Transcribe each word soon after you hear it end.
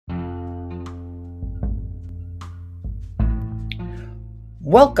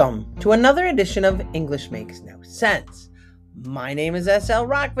Welcome to another edition of English Makes No Sense. My name is SL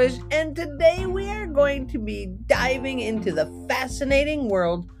Rockfish, and today we are going to be diving into the fascinating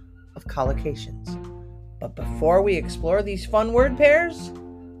world of collocations. But before we explore these fun word pairs,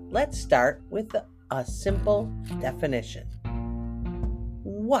 let's start with a simple definition.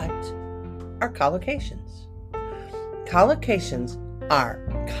 What are collocations? Collocations are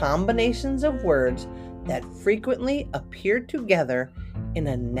combinations of words that frequently appear together in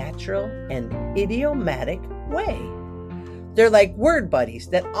a natural and idiomatic way. They're like word buddies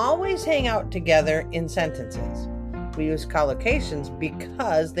that always hang out together in sentences. We use collocations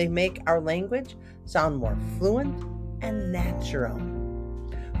because they make our language sound more fluent and natural.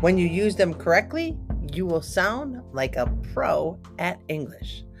 When you use them correctly, you will sound like a pro at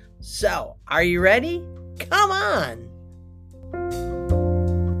English. So, are you ready? Come on!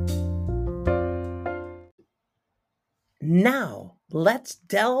 Now, let's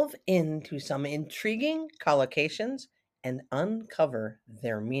delve into some intriguing collocations and uncover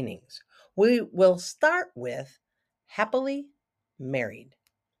their meanings. We will start with happily married.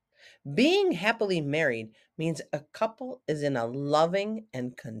 Being happily married means a couple is in a loving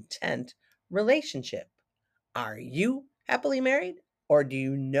and content relationship. Are you happily married? Or do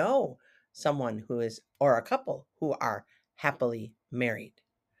you know someone who is, or a couple who are happily married?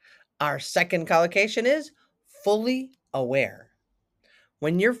 Our second collocation is fully aware.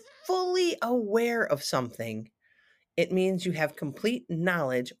 When you're fully aware of something, it means you have complete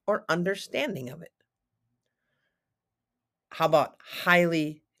knowledge or understanding of it. How about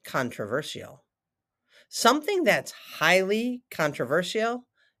highly controversial? Something that's highly controversial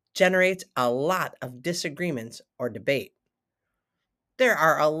generates a lot of disagreements or debate. There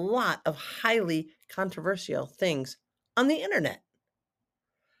are a lot of highly controversial things on the internet.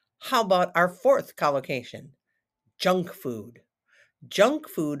 How about our fourth collocation? Junk food. Junk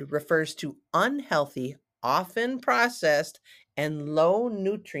food refers to unhealthy, often processed, and low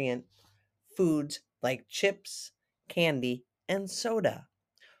nutrient foods like chips, candy, and soda.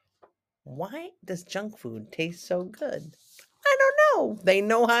 Why does junk food taste so good? I don't know. They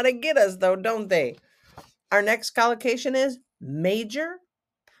know how to get us, though, don't they? Our next collocation is major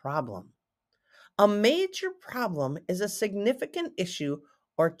problem. A major problem is a significant issue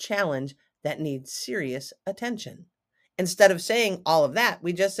or challenge that needs serious attention. Instead of saying all of that,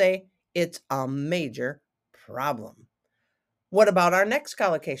 we just say it's a major problem. What about our next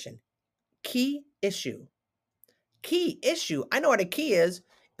collocation? Key issue. Key issue. I know what a key is,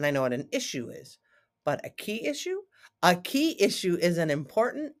 and I know what an issue is. But a key issue? A key issue is an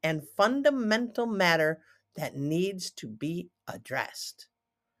important and fundamental matter that needs to be addressed.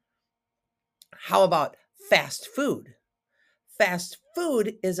 How about fast food? Fast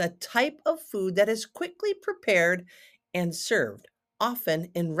food is a type of food that is quickly prepared and served,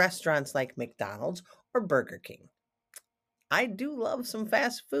 often in restaurants like McDonald's or Burger King. I do love some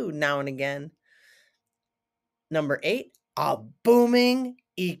fast food now and again. Number 8, a booming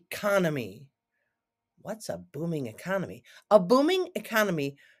economy. What's a booming economy? A booming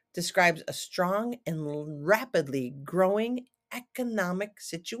economy describes a strong and rapidly growing economic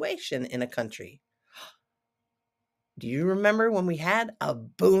situation in a country. Do you remember when we had a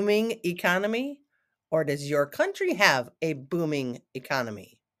booming economy? Or does your country have a booming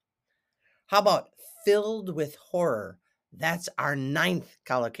economy? How about filled with horror? That's our 9th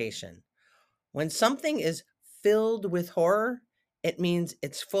collocation. When something is filled with horror, it means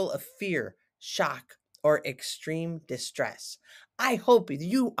it's full of fear, shock, or extreme distress. I hope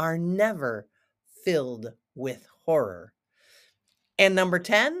you are never filled with horror. And number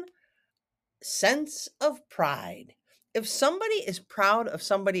 10, sense of pride. If somebody is proud of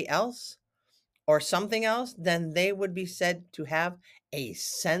somebody else or something else, then they would be said to have a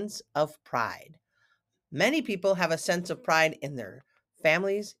sense of pride. Many people have a sense of pride in their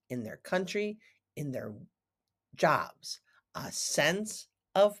families, in their country, in their jobs. A sense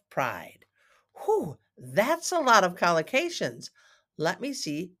of pride. Whew, that's a lot of collocations. Let me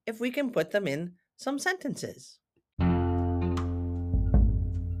see if we can put them in some sentences.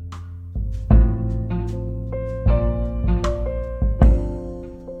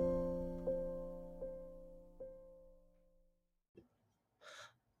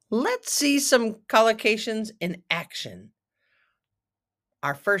 Let's see some collocations in action.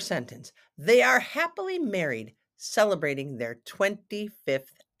 Our first sentence: they are happily married, celebrating their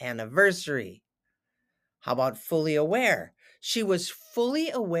 25th anniversary. How about fully aware? She was fully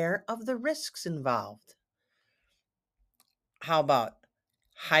aware of the risks involved. How about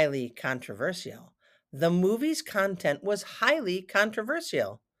highly controversial? The movie's content was highly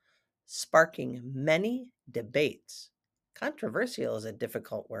controversial, sparking many debates. Controversial is a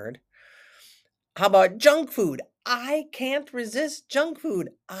difficult word. How about junk food? I can't resist junk food.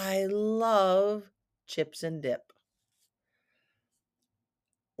 I love chips and dip.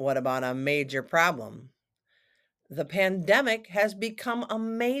 What about a major problem? The pandemic has become a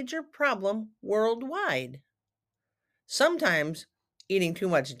major problem worldwide. Sometimes eating too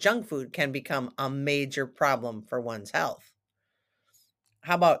much junk food can become a major problem for one's health.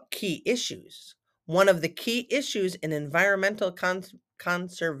 How about key issues? One of the key issues in environmental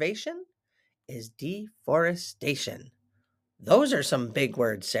conservation is deforestation. Those are some big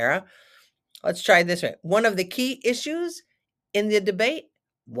words, Sarah. Let's try this way. One of the key issues in the debate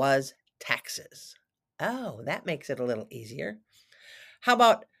was taxes. Oh, that makes it a little easier. How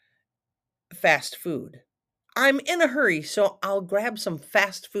about fast food? I'm in a hurry, so I'll grab some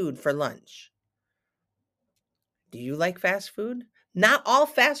fast food for lunch. Do you like fast food? Not all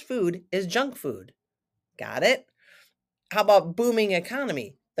fast food is junk food. Got it? How about booming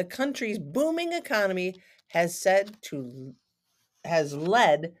economy? The country's booming economy has led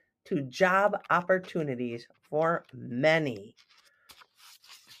to job opportunities for many.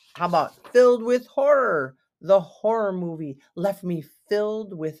 How about filled with horror? The horror movie left me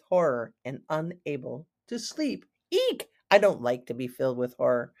filled with horror and unable to sleep. Eek! I don't like to be filled with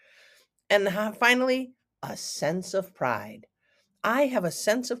horror. And finally, a sense of pride. I have a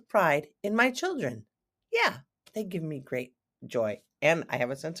sense of pride in my children. Yeah, they give me great joy, and I have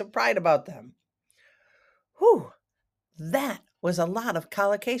a sense of pride about them. Whew, that was a lot of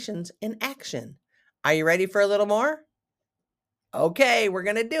collocations in action. Are you ready for a little more? Okay, we're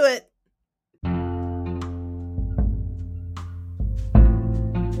going to do it.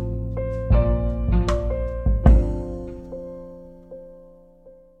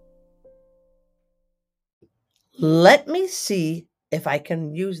 Let me see if I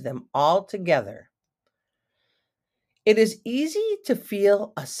can use them all together. It is easy to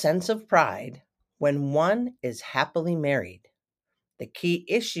feel a sense of pride when one is happily married. The key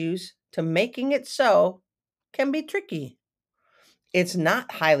issues to making it so can be tricky. It's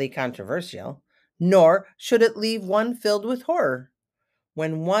not highly controversial, nor should it leave one filled with horror.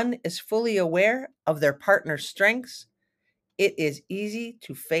 When one is fully aware of their partner's strengths, it is easy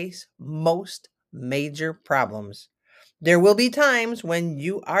to face most major problems. There will be times when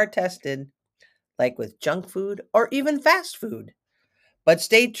you are tested, like with junk food or even fast food. But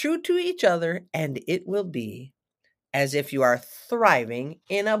stay true to each other, and it will be as if you are thriving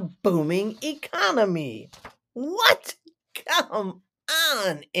in a booming economy. What? Come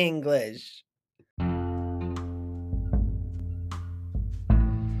on, English.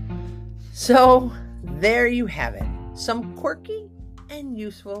 So, there you have it. Some quirky and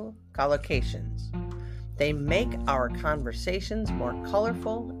useful collocations. They make our conversations more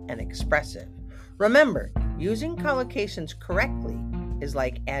colorful and expressive. Remember, using collocations correctly is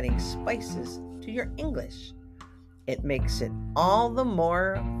like adding spices to your English. It makes it all the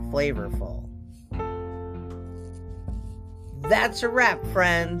more flavorful. That's a wrap,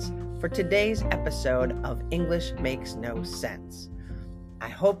 friends, for today's episode of English Makes No Sense. I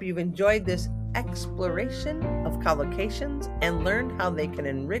hope you've enjoyed this exploration of collocations and learned how they can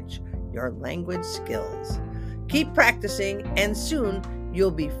enrich your language skills. Keep practicing, and soon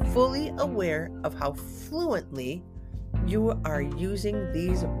you'll be fully aware of how fluently you are using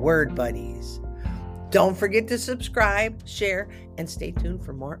these word buddies. Don't forget to subscribe, share, and stay tuned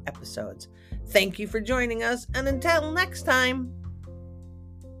for more episodes. Thank you for joining us, and until next time,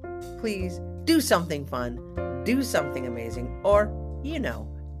 please do something fun, do something amazing, or,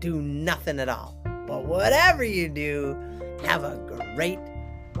 do nothing at all. But whatever you do, have a great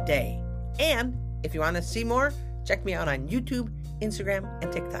day. And if you want to see more, check me out on YouTube, Instagram,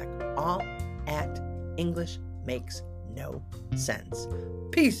 and TikTok, all at English Makes No Sense.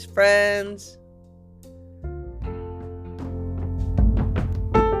 Peace, friends.